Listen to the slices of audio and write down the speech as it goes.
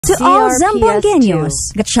To all DRPS Zamboangueños,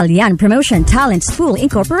 Gatchalian Promotion Talent School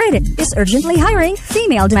Incorporated is urgently hiring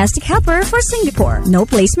female domestic helper for Singapore. No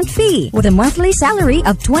placement fee, with a monthly salary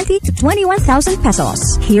of 20 to 21,000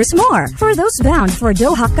 pesos. Here's more. For those bound for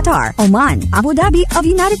Doha, Qatar, Oman, Abu Dhabi of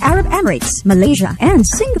United Arab Emirates, Malaysia, and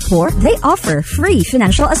Singapore, they offer free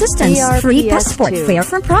financial assistance, free passport, fare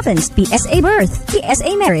from province, PSA birth,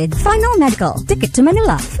 PSA married, final medical, ticket to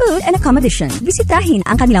Manila, food and accommodation. Bisitahin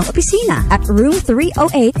ang kanilang opisina at room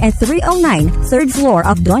 308 and 309, 3rd floor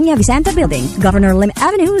of Doña Vicenta Building, Governor Lim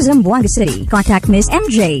Avenue, Zamboanga City. Contact Ms.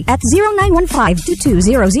 MJ at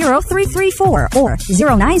 0915-2200-334 or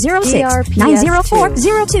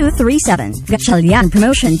 0906-904-0237. Gatchalian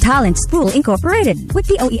Promotion Talent School Incorporated with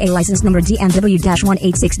the OEA license number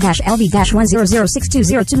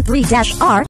DMW-186-LV-10062023-R